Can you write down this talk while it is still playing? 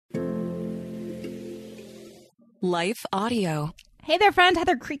Life Audio. Hey there, friend.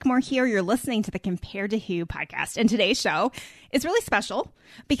 Heather Creekmore here. You're listening to the Compared to Who podcast. And today's show is really special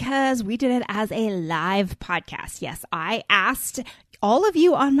because we did it as a live podcast. Yes, I asked all of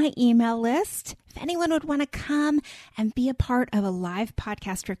you on my email list if anyone would want to come and be a part of a live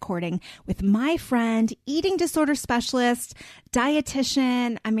podcast recording with my friend, eating disorder specialist,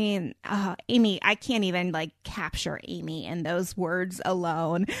 dietitian. Amy, I can't even capture Amy in those words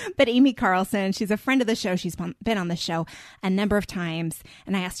alone. But Amy Carlson, she's a friend of the show. She's been on the show a number of times.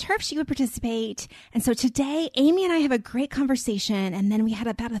 And I asked her if she would participate. And so today, Amy and I have a great conversation. And then we had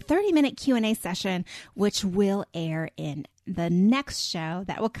about a 30-minute Q&A session, which will air in the next show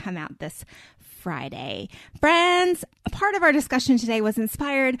that will come out this Friday. Friends, a part of our discussion today was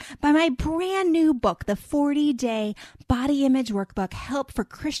inspired by my brand new book, the 40-Day Body Image Workbook, Help for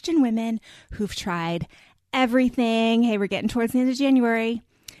Christian Women Who've Tried Everything. Hey, we're getting towards the end of January.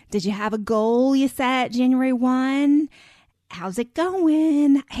 Did you have a goal you set January 1? How's it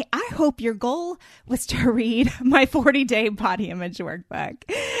going? Hey, I hope your goal was to read my 40-day body image workbook.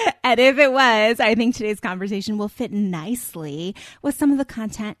 And if it was, I think today's conversation will fit nicely with some of the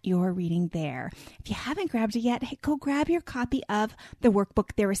content you're reading there. If you haven't grabbed it yet, hey, go grab your copy of the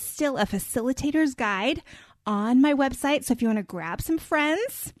workbook. There is still a facilitator's guide on my website. So if you want to grab some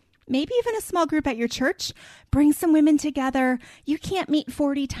friends, maybe even a small group at your church, bring some women together. You can't meet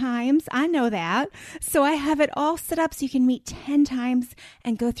 40 times. I know that. So I have it all set up so you can meet 10 times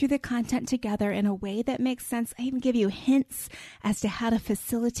and go through the content together in a way that makes sense. I even give you hints as to how to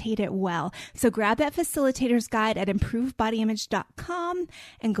facilitate it well. So grab that facilitator's guide at improvedbodyimage.com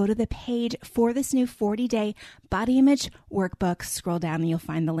and go to the page for this new 40-day body image workbook. Scroll down and you'll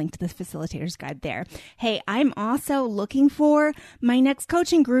find the link to the facilitator's guide there. Hey, I'm also looking for my next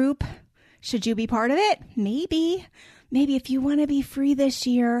coaching group. Should you be part of it? Maybe if you want to be free this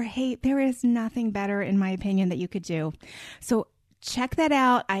year, hey, there is nothing better, in my opinion, that you could do. So check that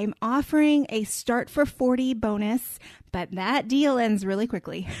out. I'm offering a Start for 40 bonus, but that deal ends really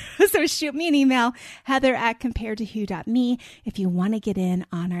quickly. So shoot me an email, heather@comparedtowho.me, if you want to get in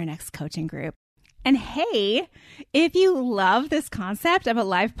on our next coaching group. And hey, if you love this concept of a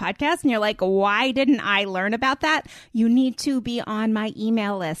live podcast and you're like, why didn't I learn about that? You need to be on my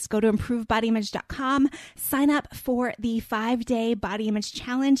email list. Go to improvedbodyimage.com, sign up for the 5-day body image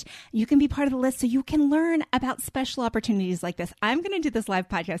challenge. You can be part of the list so you can learn about special opportunities like this. I'm going to do this live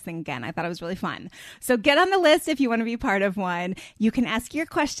podcast thing again. I thought it was really fun. So get on the list if you want to be part of one. You can ask your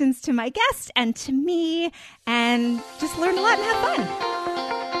questions to my guest and to me and just learn a lot and have fun.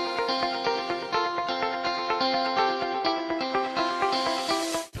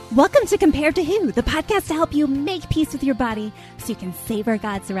 Welcome to Compared to Who, the podcast to help you make peace with your body so you can savor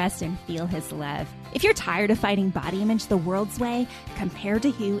God's rest and feel His love. If you're tired of fighting body image the world's way, Compared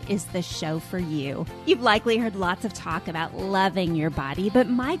to Who is the show for you. You've likely heard lots of talk about loving your body, but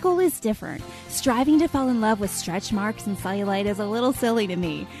my goal is different. Striving to fall in love with stretch marks and cellulite is a little silly to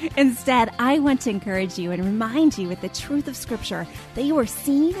me. Instead, I want to encourage you and remind you with the truth of Scripture that you are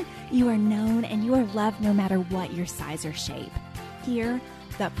seen, you are known, and you are loved no matter what your size or shape. Here,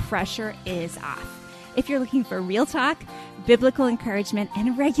 the pressure is off. If you're looking for real talk, biblical encouragement,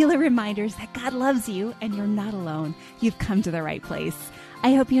 and regular reminders that God loves you and you're not alone, you've come to the right place.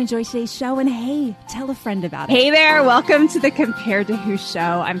 I hope you enjoy today's show, and hey, tell a friend about it. Hey there, welcome to the Compared to Who show.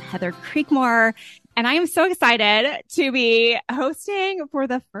 I'm Heather Creekmore, and I am so excited to be hosting for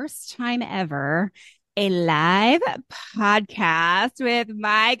the first time ever a live podcast with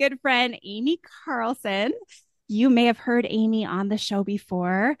my good friend, Amy Carlson. You may have heard Amy on the show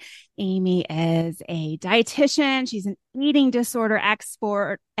before. Amy is a dietitian. She's an eating disorder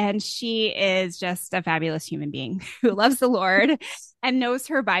expert, and she is just a fabulous human being who loves the Lord and knows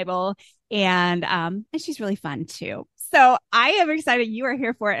her Bible. And she's really fun too. So I am excited you are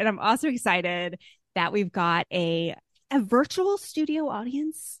here for it. And I'm also excited that we've got a virtual studio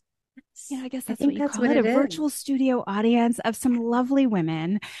audience. Yeah, I guess that's what you call it, a virtual studio audience of some lovely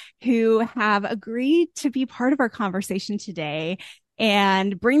women who have agreed to be part of our conversation today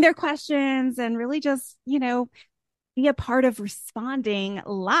and bring their questions and really just, be a part of responding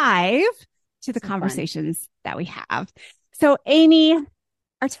live to the conversations that we have. So, Amy,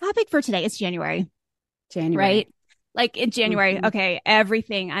 our topic for today is January. Right? Like in January, okay,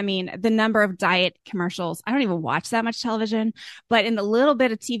 everything. I mean, the number of diet commercials. I don't even watch that much television, but in the little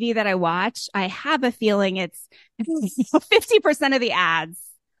bit of TV that I watch, I have a feeling it's 50% of the ads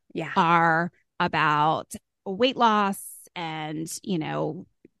are about weight loss and,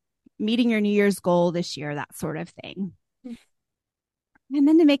 meeting your New Year's goal this year, that sort of thing. And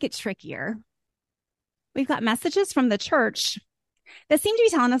then to make it trickier, we've got messages from the church that seem to be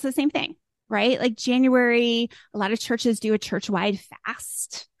telling us the same thing. right? Like January, a lot of churches do a church-wide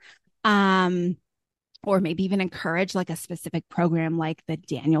fast. Or maybe even encourage like a specific program like the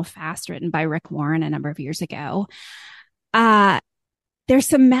Daniel fast written by Rick Warren a number of years ago. There's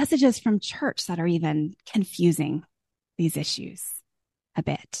some messages from church that are even confusing these issues a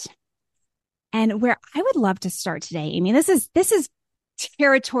bit. And where I would love to start today, Amy, this is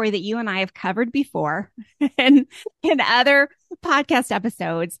territory that you and I have covered before and in other podcast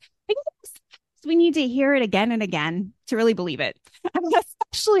episodes. I think we need to hear it again and again to really believe it,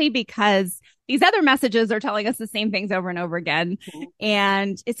 especially because these other messages are telling us the same things over and over again,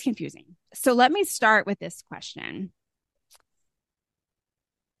 and it's confusing. So let me start with this question.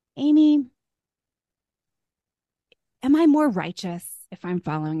 Amy, am I more righteous if I'm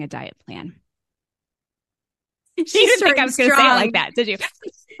following a diet plan? You didn't think I was going to say it like that, did you?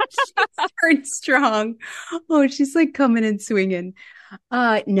 She's starting strong. Oh, she's like coming and swinging.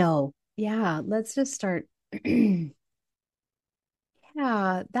 No. Yeah, let's just start.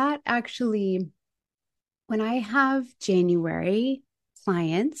 Yeah, that actually, when I have January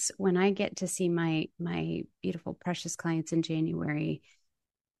clients, when I get to see my beautiful, precious clients in January,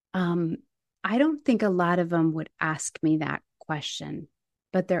 I don't think a lot of them would ask me that question,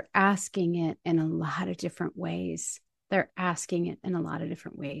 but they're asking it in a lot of different ways.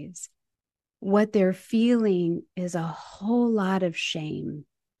 What they're feeling is a whole lot of shame,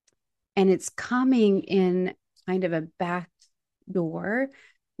 and it's coming in kind of a backdoor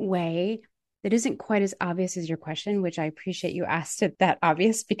way that isn't quite as obvious as your question, which I appreciate you asked it that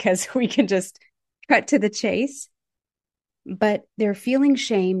obvious because we can just cut to the chase. But they're feeling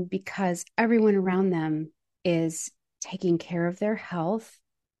shame because everyone around them is taking care of their health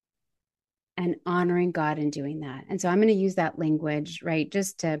and honoring God in doing that. And so I'm going to use that language, right?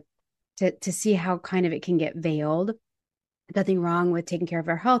 Just to see how kind of it can get veiled. Nothing wrong with taking care of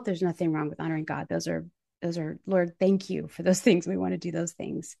our health. There's nothing wrong with honoring God. Those are, Lord, thank you for those things. We want to do those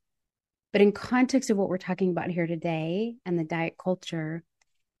things. But in context of what we're talking about here today and the diet culture,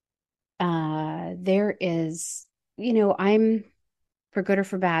 there is, I'm, for good or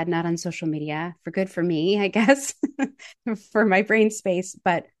for bad, not on social media, for good for me, I guess, for my brain space.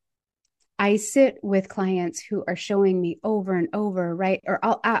 But I sit with clients who are showing me over and over, right? Or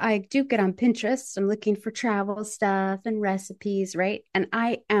I do get on Pinterest. I'm looking for travel stuff and recipes, right? And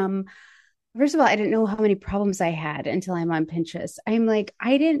first of all, I didn't know how many problems I had until I'm on Pinterest. I'm like,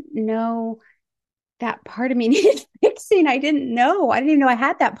 I didn't know that part of me needed fixing. I didn't even know I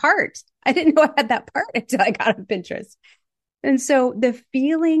had that part. I didn't know I had that part until I got on Pinterest. And so the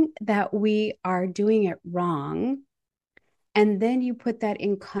feeling that we are doing it wrong, and then you put that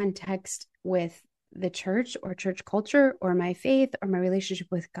in context with the church or church culture or my faith or my relationship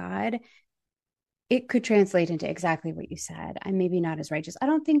with God, it could translate into exactly what you said. I'm maybe not as righteous. I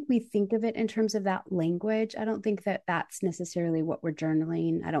don't think we think of it in terms of that language. I don't think that that's necessarily what we're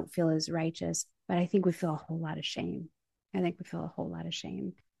journaling. I don't feel as righteous, but I think we feel a whole lot of shame.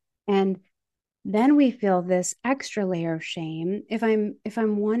 And then we feel this extra layer of shame. If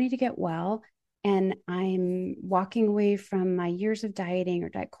I'm wanting to get well and I'm walking away from my years of dieting or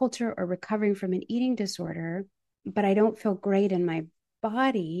diet culture or recovering from an eating disorder, but I don't feel great in my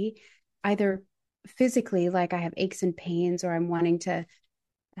body, either physically, like I have aches and pains, or I'm wanting to,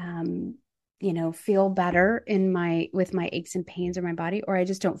 feel better with my aches and pains in my body, or I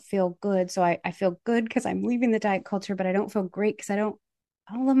just don't feel good. So I feel good because I'm leaving the diet culture, but I don't feel great because I don't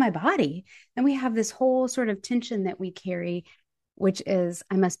love my body. And we have this whole sort of tension that we carry, which is,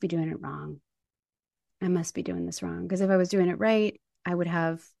 I must be doing it wrong. I must be doing this wrong. Because if I was doing it right, I would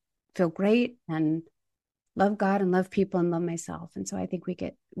feel great and love God and love people and love myself. And so I think we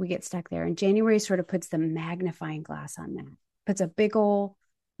get stuck there. And January sort of puts the magnifying glass on that, puts a big old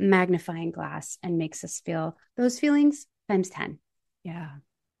magnifying glass and makes us feel those feelings times 10. Yeah.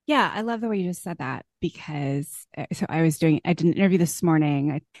 Yeah. I love the way you just said that, because so I did an interview this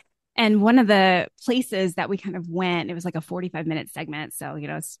morning, and one of the places that we kind of went, it was like a 45-minute segment. So,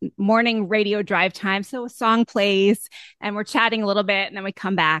 it's morning radio drive time. So a song plays and we're chatting a little bit and then we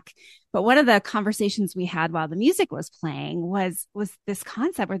come back. But one of the conversations we had while the music was playing was this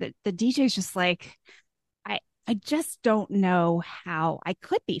concept where the DJ's just like, I just don't know how I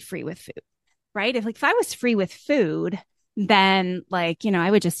could be free with food, right? If I was free with food, then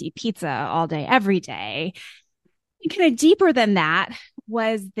I would just eat pizza all day, every day. And kind of deeper than that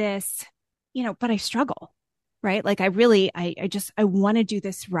was this, but I struggle, right? Like I want to do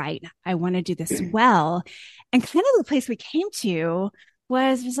this right. I want to do this well. And kind of the place we came to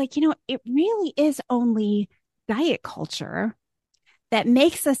was like, it really is only diet culture that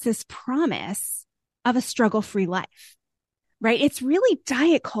makes us this promise of a struggle-free life, right? It's really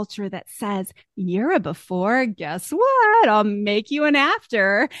diet culture that says you're a before, guess what? I'll make you an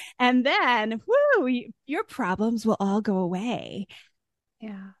after. And then, woo, your problems will all go away.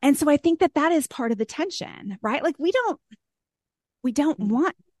 Yeah. And so I think that that is part of the tension, right? Like we don't Mm.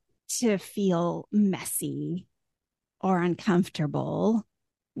 want to feel messy or uncomfortable.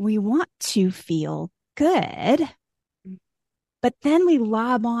 We want to feel good. But then we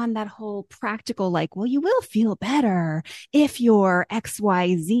lob on that whole practical, like, well, you will feel better if you're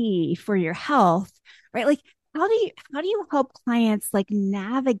XYZ for your health, right? Like, how do you help clients like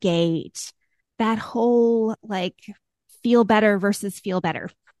navigate that whole like feel better versus feel better?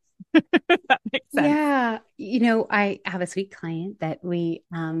 That makes sense. Yeah, I have a sweet client that we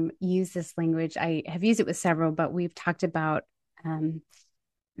use this language. I have used it with several, but we've talked about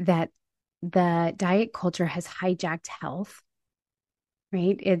that the diet culture has hijacked health,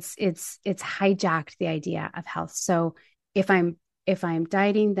 right? It's hijacked the idea of health. So if I'm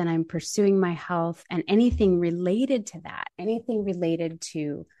dieting, then I'm pursuing my health and anything related to that, anything related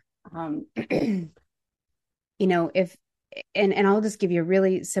to if and I'll just give you a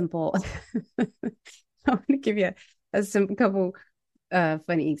really simple I want to give you a simple couple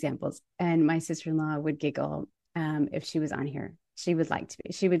funny examples. And my sister-in-law would giggle if she was on here. She would like to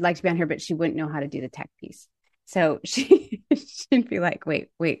be on here, but she wouldn't know how to do the tech piece. So she'd be like, wait,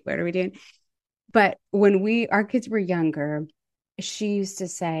 what are we doing? But when our kids were younger, she used to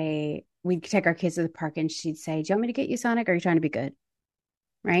say, we'd take our kids to the park and she'd say, do you want me to get you Sonic? Or are you trying to be good?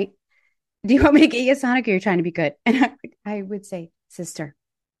 Right? Do you want me to get you Sonic or you're trying to be good? And I would say, sister,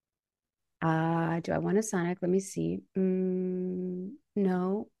 do I want a Sonic? Let me see.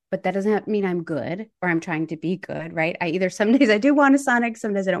 No, but that doesn't mean I'm good or I'm trying to be good, right? Some days I do want a Sonic,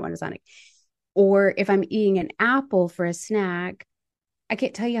 some days I don't want a Sonic. Or if I'm eating an apple for a snack, I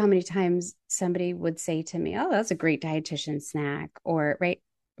can't tell you how many times somebody would say to me, "Oh, that's a great dietitian snack," or right,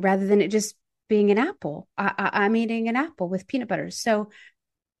 rather than it just being an apple. I'm eating an apple with peanut butter. So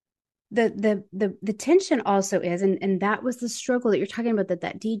the tension also is, and that was the struggle that you're talking about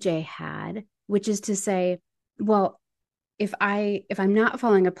that DJ had, which is to say, well, if I'm not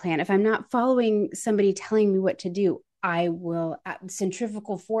following a plan, if I'm not following somebody telling me what to do, I will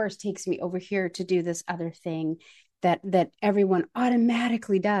centrifugal force takes me over here to do this other thing that everyone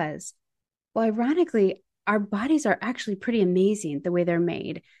automatically does. Well, ironically, our bodies are actually pretty amazing the way they're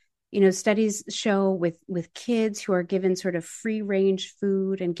made. Studies show with kids who are given sort of free range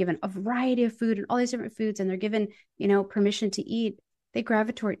food and given a variety of food and all these different foods, and they're given, permission to eat, they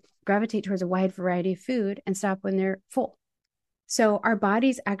gravitate towards a wide variety of food and stop when they're full. So our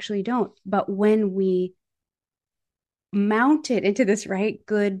bodies actually don't. But when we mount it into this right,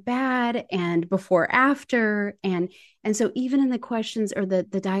 good, bad, and before, after, and so even in the questions or the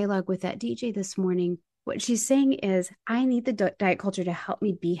dialogue with that DJ this morning, what she's saying is, I need the diet culture to help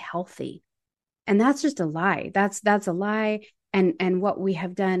me be healthy. And that's just a lie. That's a lie. And what we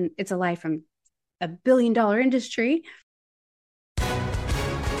have done, it's a lie from $1 billion industry.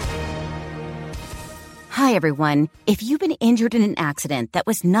 Hi, everyone. If you've been injured in an accident that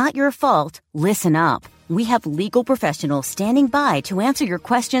was not your fault, listen up. We have legal professionals standing by to answer your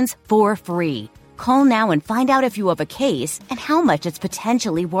questions for free. Call now and find out if you have a case and how much it's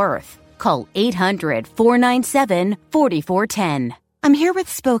potentially worth. Call 800-497-4410. I'm here with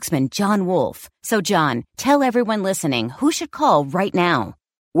spokesman John Wolf. So, John, tell everyone listening who should call right now.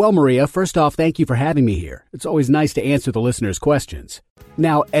 Well, Maria, first off, thank you for having me here. It's always nice to answer the listeners' questions.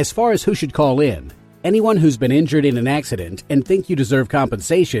 Now, as far as who should call in, anyone who's been injured in an accident and think you deserve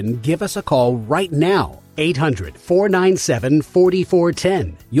compensation, give us a call right now.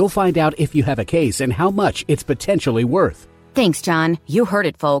 800-497-4410. You'll find out if you have a case and how much it's potentially worth. Thanks, John. You heard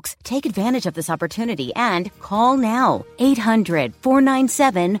it, folks. Take advantage of this opportunity and call now.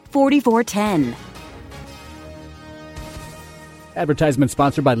 800-497-4410. Advertisement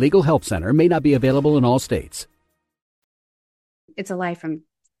sponsored by Legal Help Center. May not be available in all states. It's a lie from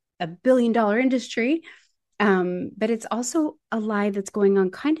 $1 billion industry. But it's also a lie that's going on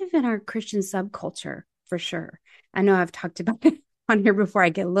kind of in our Christian subculture, for sure. I know I've talked about it on here before. I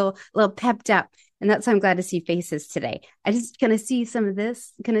get a little pepped up. And that's why I'm glad to see faces today. I just kind of see some of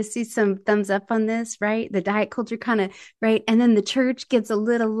this, kind of see some thumbs up on this, right? The diet culture kind of, right? And then the church gets a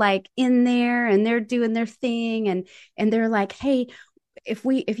little like in there and they're doing their thing. And they're like, hey, if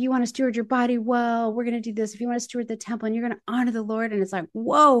you want to steward your body well, we're going to do this. If you want to steward the temple and you're going to honor the Lord. And it's like,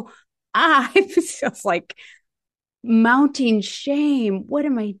 whoa, it feels like mounting shame. What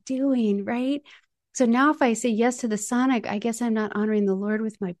am I doing? Right? So now if I say yes to the Sonic, I guess I'm not honoring the Lord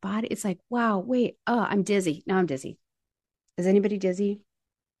with my body. It's like, wow, wait, I'm dizzy. Now I'm dizzy. Is anybody dizzy?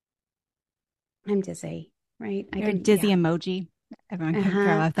 I'm dizzy. right? Your dizzy emoji. Everyone can throw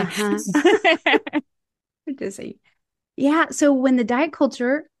out there. Dizzy. Yeah. So when the diet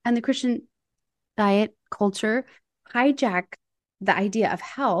culture and the Christian diet culture hijack the idea of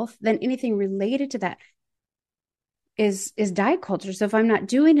health, then anything related to that is diet culture. So if I'm not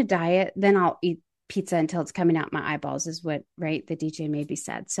doing a diet, then I'll eat pizza until it's coming out my eyeballs, is what, right, the DJ maybe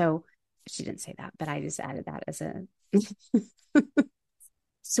said. So she didn't say that, but I just added that as a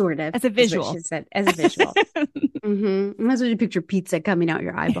sort of, as a visual. She said, as a visual. Mm-hmm. That's what you picture, pizza coming out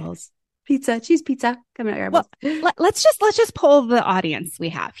your eyeballs. Pizza, cheese pizza coming out your eyeballs. Well, let's just poll the audience we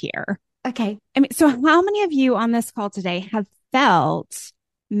have here. Okay. I mean, so how many of you on this call today have felt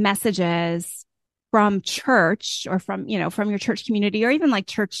messages from church or from your church community or even like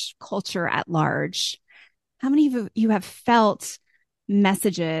church culture at large? How many of you have felt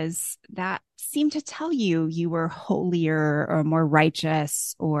messages that seem to tell you were holier or more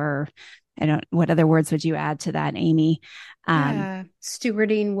righteous, or what other words would you add to that, Amy?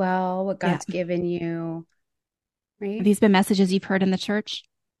 Stewarding well what God's given you, right? Have these been messages you've heard in the church?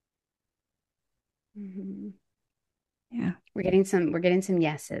 Mm-hmm. Yeah. We're getting some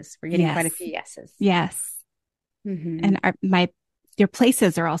yeses. We're getting quite a few yeses. Yes. Mm-hmm. And your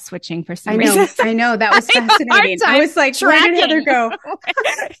places are all switching for some reason. I know. That was fascinating. I was like, where did Heather go?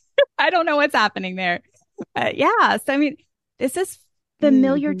 I don't know what's happening there. Yeah. So, I mean, this is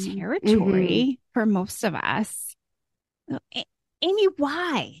familiar territory for most of us. Amy,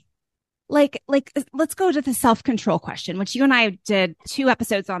 why? Like, let's go to the self-control question, which you and I did 2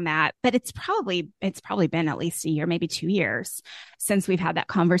 episodes on that, but it's probably been at least a year, maybe 2 years since we've had that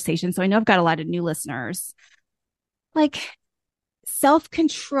conversation. So I know I've got a lot of new listeners. Like,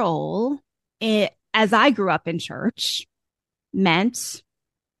 self-control, as I grew up in church, meant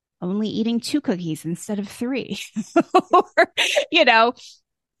only eating 2 cookies instead of 3, or,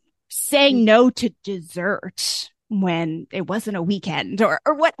 saying no to dessert when it wasn't a weekend or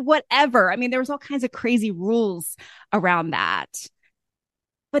whatever. I mean, there was all kinds of crazy rules around that,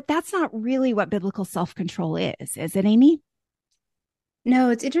 but that's not really what biblical self-control is it, Amy? No,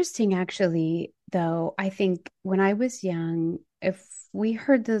 it's interesting, actually, though. I think when I was young, if we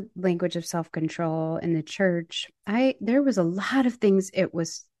heard the language of self-control in the church, there was a lot of things it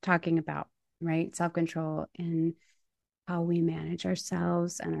was talking about, right? Self-control and how we manage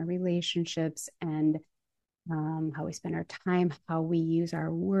ourselves and our relationships and how we spend our time, how we use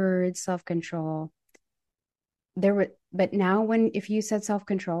our words, self-control. But now if you said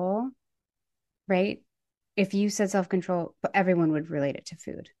self-control, right? If you said self-control, everyone would relate it to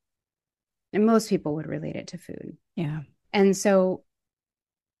food. And most people would relate it to food. Yeah. And so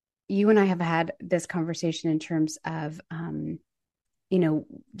you and I have had this conversation in terms of,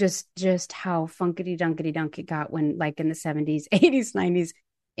 just how funkity-dunkity-dunk it got when, like, in the 70s, 80s, 90s,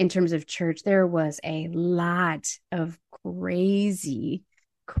 in terms of church, there was a lot of crazy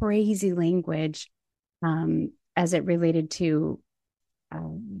language as it related to,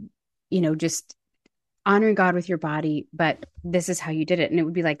 just honoring God with your body, but this is how you did it. And it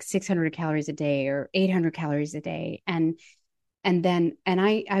would be like 600 calories a day or 800 calories a day. And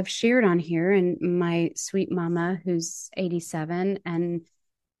I've shared on here, and my sweet mama, who's 87 and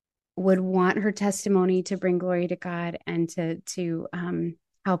would want her testimony to bring glory to God and to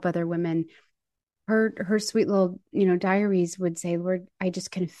help other women. Her sweet little, diaries would say, Lord, I just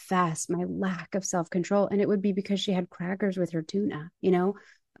confess my lack of self-control. And it would be because she had crackers with her tuna,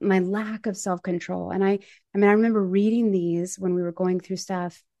 my lack of self-control. And I remember reading these when we were going through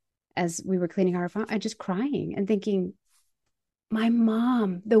stuff as we were cleaning our phone, I just crying and thinking, my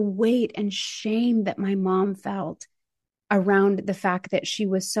mom, the weight and shame that my mom felt around the fact that she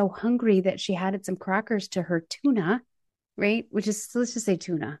was so hungry that she added some crackers to her tuna, right? Which is, let's just say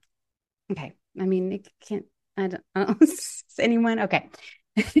tuna. Okay. I mean, it can't, I don't know. Is anyone? Okay.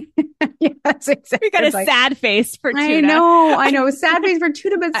 Yes, exactly. We got a sad face for tuna. I know. Sad face for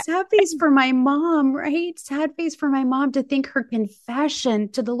tuna, but sad face for my mom, right? Sad face for my mom to think her confession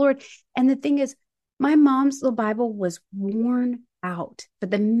to the Lord. And the thing is, my mom's little Bible was worn out,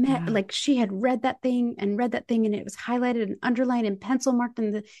 but like she had read that thing, and it was highlighted and underlined and pencil marked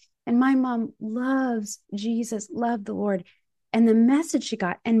and my mom loves Jesus, loved the Lord. And the message she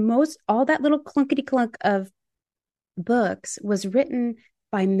got, and all that little clunkety clunk of books was written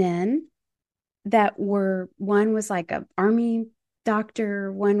by men that one was like an army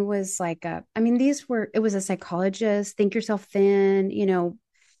doctor, one was like it was a psychologist, think yourself thin,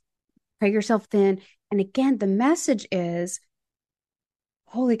 pray yourself thin. And again, the message is,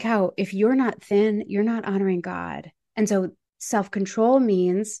 holy cow, if you're not thin, you're not honoring God. And so self-control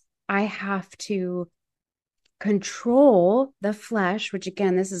means I have to control the flesh, which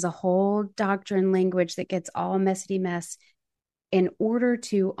again, this is a whole doctrine language that gets all messy mess, in order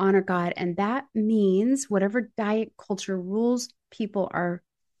to honor God. And that means whatever diet culture rules people are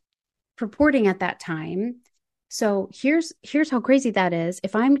purporting at that time. So here's how crazy that is.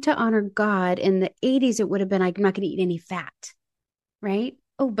 If I'm to honor God in the 80s, it would have been, I'm not going to eat any fat, right?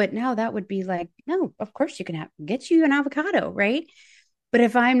 Oh, but now that would be like, no, of course you can get you an avocado, right? But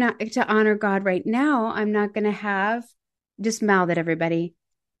if I'm not to honor God right now, I'm not going to have, just mouth it, everybody,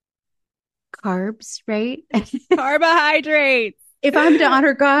 carbs, right? Carbohydrates. If I'm to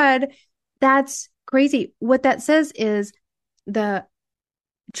honor God, that's crazy. What that says is the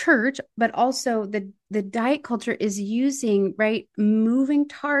church, but also the diet culture is using, right, moving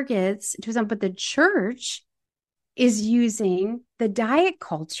targets to something, but the church is using the diet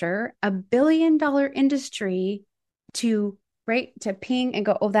culture, $1 billion industry, to right to ping and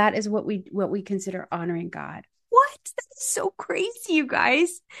go, oh, that is what we consider honoring God. What? That's so crazy, you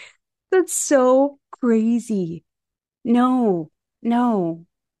guys. That's so crazy. No,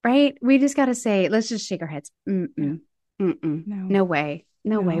 right? We just got to say, let's just shake our heads. No way.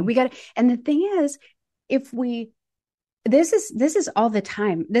 No way. We got to, and the thing is, if we, this is all the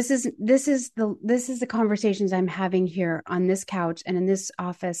time. This is the conversations I'm having here on this couch and in this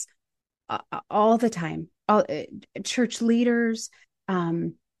office all the time. All church leaders,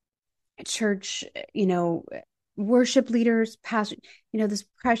 church, worship leaders, pastor, this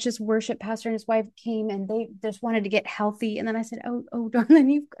precious worship pastor and his wife came and they just wanted to get healthy. And then I said, oh,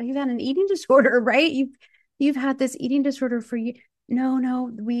 darling, you've had an eating disorder, right? You've had this eating disorder for you.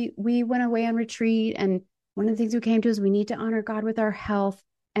 No, we went away on retreat. And one of the things we came to is we need to honor God with our health.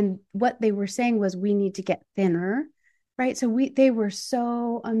 And what they were saying was we need to get thinner, right? So they were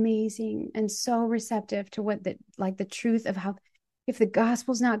so amazing and so receptive to what the truth of how, if the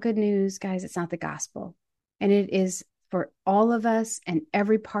gospel's not good news, guys, it's not the gospel. And it is for all of us and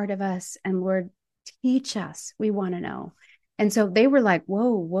every part of us. And Lord, teach us. We want to know. And so they were like,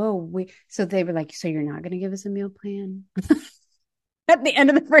 whoa. So they were like, so you're not going to give us a meal plan? At the end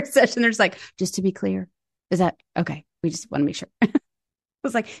of the first session, they're just like, just to be clear, is that okay? We just want to make sure. I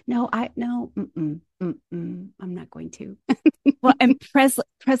was like, I'm not going to. Well, and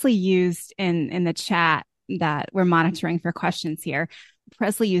Presley used in the chat that we're monitoring for questions here.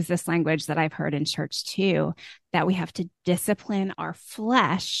 Presley used this language that I've heard in church too, that we have to discipline our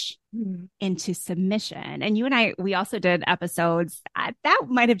flesh into submission. And you and I, we also did episodes that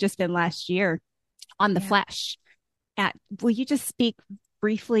might have just been last year on the flesh. Will you just speak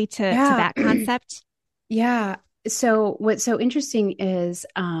briefly to that concept? Yeah. So what's so interesting is,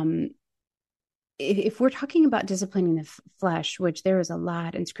 if we're talking about disciplining the flesh, which there is a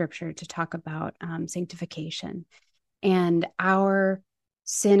lot in scripture to talk about sanctification, and our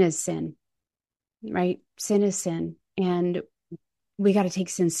sin is sin, right? Sin is sin. And we got to take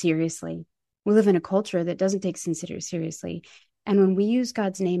sin seriously. We live in a culture that doesn't take sin seriously. And when we use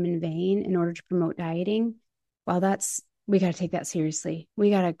God's name in vain in order to promote dieting, well, we got to take that seriously.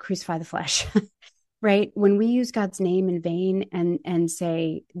 We got to crucify the flesh, right? When we use God's name in vain and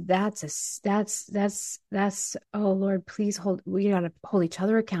say, that's, oh Lord, please we got to hold each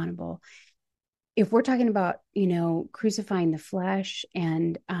other accountable. If we're talking about, crucifying the flesh,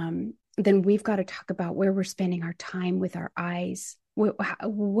 and then we've got to talk about where we're spending our time with our eyes. What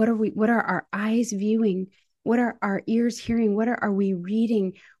are our eyes viewing? What are our ears hearing? What are we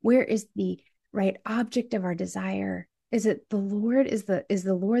reading? Where is the right object of our desire? Is it the Lord? Is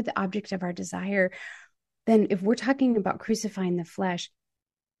the Lord the object of our desire? Then if we're talking about crucifying the flesh,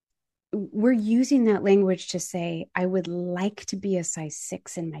 we're using that language to say, I would like to be a size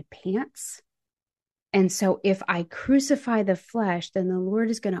 6 in my pants. And so if I crucify the flesh, then the Lord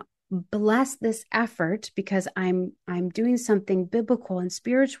is going to bless this effort because I'm doing something biblical and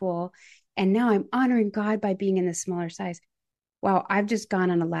spiritual. And now I'm honoring God by being in the smaller size. Wow, I've just gone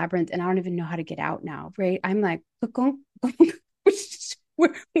on a labyrinth and I don't even know how to get out now, right? I'm like,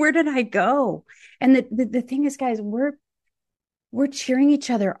 where did I go? And the thing is, guys, we're cheering each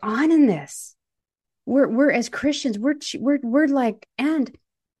other on in this. We're as Christians, we're like, and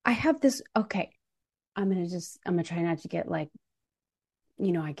I have this, okay, I'm gonna try not to get like,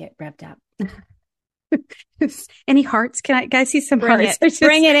 I get revved up. Any hearts? Can I guys see some hearts?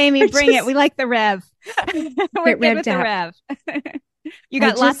 Bring it, Amy. Bring it. We like the rev. We're good with the rev. You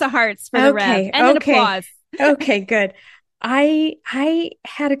got lots of hearts for the rev and an applause. Okay, good. I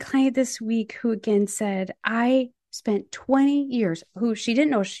had a client this week who again said, I spent 20 years, who she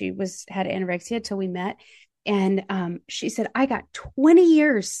didn't know she had anorexia till we met. And she said, I got 20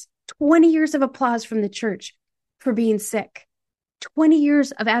 years of applause from the church for being sick. 20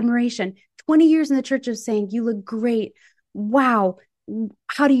 years of admiration, 20 years in the church of saying, you look great. Wow.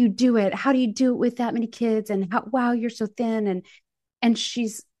 How do you do it? How do you do it with that many kids? And how, wow, you're so thin. And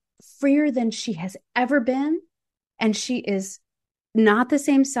she's freer than she has ever been. And she is not the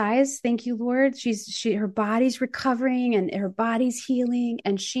same size. Thank you, Lord. Her body's recovering and her body's healing.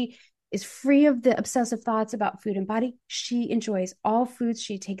 And she is free of the obsessive thoughts about food and body. She enjoys all foods.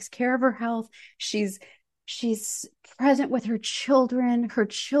 She takes care of her health. She's present with her children. Her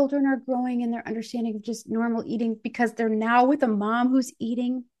children are growing in their understanding of just normal eating because they're now with a mom who's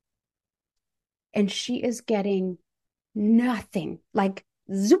eating. And she is getting nothing, like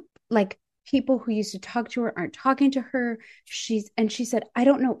zoop, like people who used to talk to her aren't talking to her. She said, I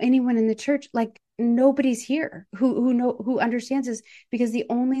don't know anyone in the church. Like nobody's here who understands this, because the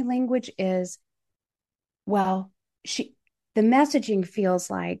only language is, well, the messaging feels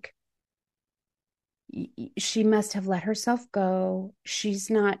like she must have let herself go. I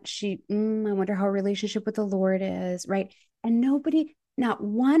wonder how her relationship with the Lord is, right? And not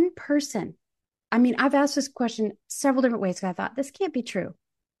one person. I mean, I've asked this question several different ways because I thought this can't be true.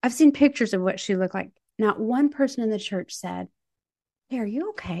 I've seen pictures of what she looked like. Not one person in the church said, hey, are you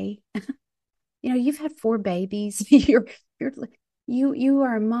okay? You've had 4 babies. You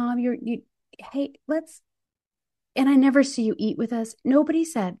are a mom. Hey, and I never see you eat with us. Nobody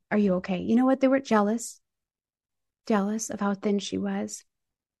said, are you okay? You know what? They were jealous of how thin she was.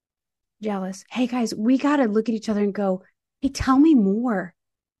 Jealous. Hey guys, we got to look at each other and go, hey, tell me more.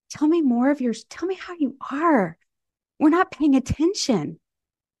 Tell me more of yours. Tell me how you are. We're not paying attention.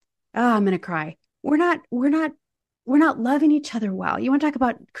 Oh, I'm going to cry. We're not loving each other well. You want to talk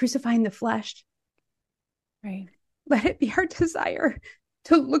about crucifying the flesh? Right. Let it be our desire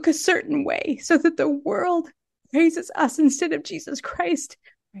to look a certain way so that the world praises us instead of Jesus Christ.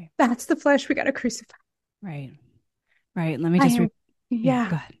 Right. That's the flesh we got to crucify. Right. Let me just, go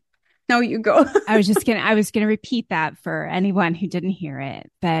ahead. No, you go. I was going to repeat that for anyone who didn't hear it,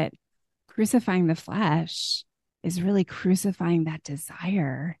 that crucifying the flesh is really crucifying that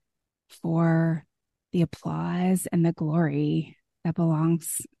desire for the applause and the glory that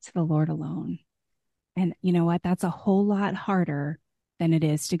belongs to the Lord alone. And you know what? That's a whole lot harder than it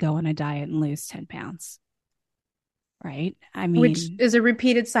is to go on a diet and lose 10 pounds. Right? I mean, which is a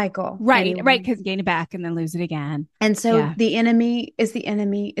repeated cycle. Right. Anyway. Right. Because gain it back and then lose it again. And so the enemy is the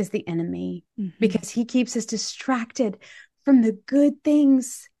enemy is the enemy, because he keeps us distracted from the good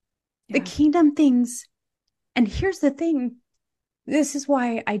things, the kingdom things. And here's the thing. This is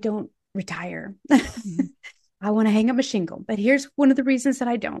why I don't retire. I want to hang up a shingle, but here's one of the reasons that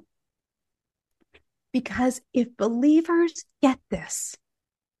I don't. Because if believers get this,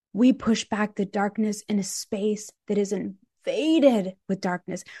 we push back the darkness in a space that is invaded with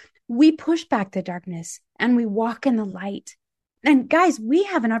darkness. We push back the darkness and we walk in the light. And guys, we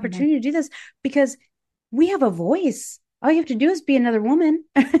have an opportunity to do this because we have a voice. All you have to do is be another woman,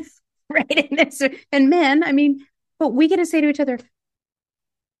 right? And men, I mean, but we get to say to each other,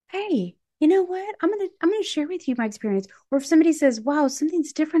 hey, you know what? I'm going to share with you my experience. Or if somebody says, wow,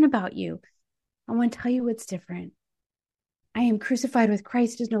 something's different about you, I want to tell you what's different. I am crucified with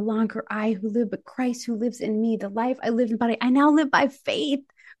Christ. It is no longer I who live, but Christ who lives in me. The life I live in body, I now live by faith,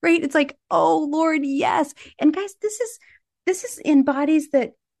 right? It's like, oh Lord, yes. And guys, this is in bodies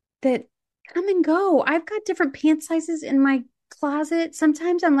that come and go. I've got different pant sizes in my closet.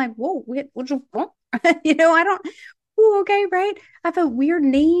 Sometimes I'm like, whoa, I don't, okay, right? I have a weird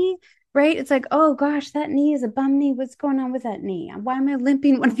knee, right? It's like, oh gosh, that knee is a bum knee. What's going on with that knee? Why am I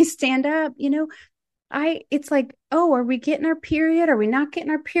limping when I stand up? It's like, oh, are we getting our period? Are we not getting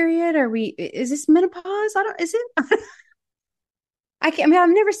our period? Is this menopause? Is it? I've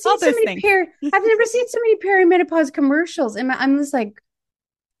never seen so many perimenopause commercials. And I'm just like,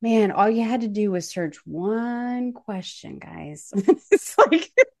 man, all you had to do was search one question, guys. It's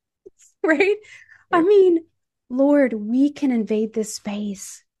like, right? I mean, Lord, we can invade this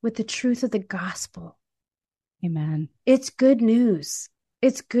space with the truth of the gospel. Amen. It's good news.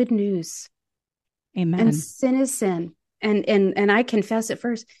 It's good news. Amen. And sin is sin. And I confess it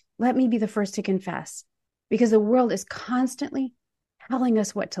first. Let me be the first to confess, because the world is constantly telling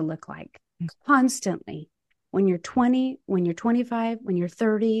us what to look like. Constantly. When you're 20, when you're 25, when you're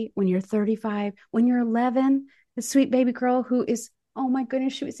 30, when you're 35, when you're 11, the sweet baby girl who is, oh my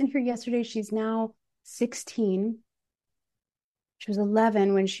goodness, she was in here yesterday. She's now 16. She was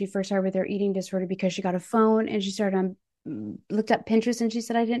 11 when she first started with her eating disorder, because she got a phone and she looked up Pinterest, and she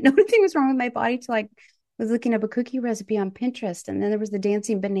said, I didn't know anything was wrong with my body till I was looking up a cookie recipe on Pinterest. And then there was the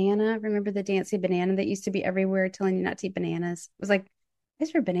dancing banana. Remember the dancing banana that used to be everywhere telling you not to eat bananas? It was like,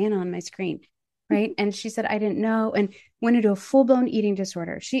 there's a banana on my screen, right? And she said, I didn't know, and went into a full-blown eating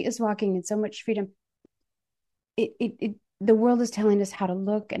disorder. She is walking in so much freedom. The world is telling us how to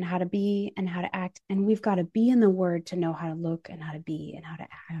look and how to be and how to act. And we've got to be in the word to know how to look and how to be and how to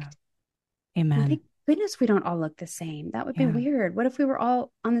act. Yeah. Amen. And thank goodness we don't all look the same. That would be weird. What if we were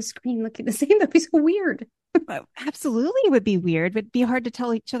all on the screen looking the same? That'd be so weird. Absolutely would be weird. It'd be hard to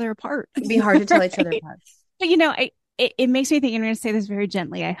tell each other apart. It'd be hard to tell each other apart. But, it makes me think, and I'm going to say this very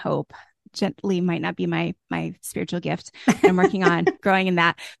gently, I hope. Gently might not be my spiritual gift. I'm working on growing in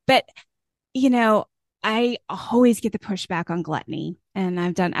that. But, I always get the pushback on gluttony, and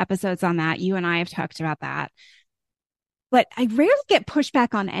I've done episodes on that. You and I have talked about that. But I rarely get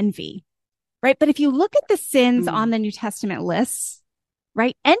pushback on envy, right? But if you look at the sins on the New Testament lists,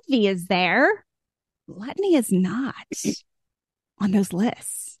 right? Envy is there. Gluttony is not on those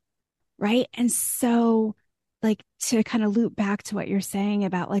lists, right? And so, to kind of loop back to what you're saying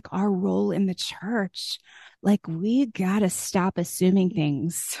about our role in the church, we got to stop assuming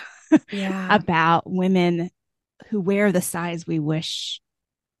things about women who wear the size we wish,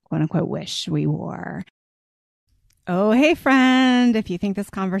 quote unquote, wish we wore. Oh, hey, friend. If you think this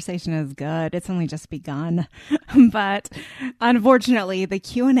conversation is good, it's only just begun. But unfortunately, the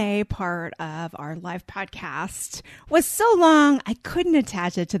Q&A part of our live podcast was so long, I couldn't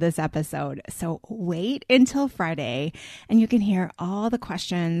attach it to this episode. So wait until Friday and you can hear all the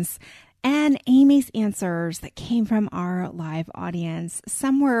questions and Amy's answers that came from our live audience.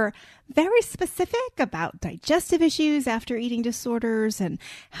 Some were very specific about digestive issues after eating disorders and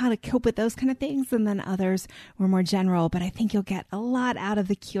how to cope with those kind of things. And then others were more general, but I think you'll get a lot out of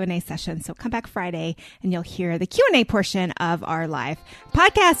the Q&A session. So come back Friday and you'll hear the Q&A portion of our live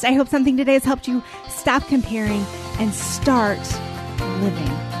podcast. I hope something today has helped you stop comparing and start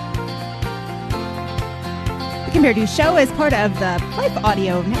living. The Compared to Show is part of the Life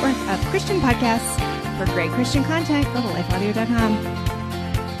Audio network of Christian podcasts. For great Christian content, go to lifeaudio.com.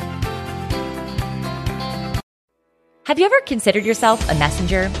 Have you ever considered yourself a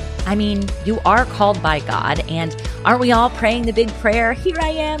messenger? I mean, you are called by God, and aren't we all praying the big prayer, "Here I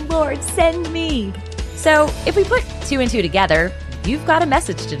am, Lord, send me"? So if we put two and two together, you've got a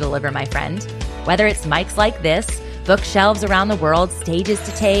message to deliver, my friend. Whether it's mics like this, bookshelves around the world, stages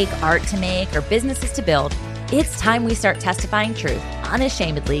to take, art to make, or businesses to build, it's time we start testifying truth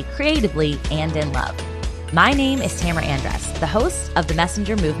unashamedly, creatively, and in love. My name is Tamara Andress, the host of the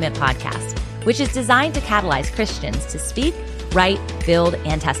Messenger Movement podcast, which is designed to catalyze Christians to speak, write, build,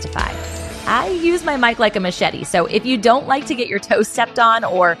 and testify. I use my mic like a machete, so if you don't like to get your toes stepped on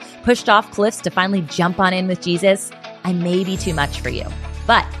or pushed off cliffs to finally jump on in with Jesus, I may be too much for you.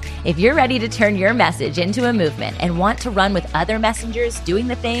 But if you're ready to turn your message into a movement and want to run with other messengers doing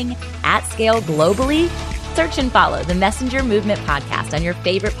the thing at scale globally, search and follow the Messenger Movement podcast on your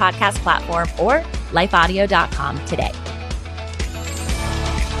favorite podcast platform or lifeaudio.com today.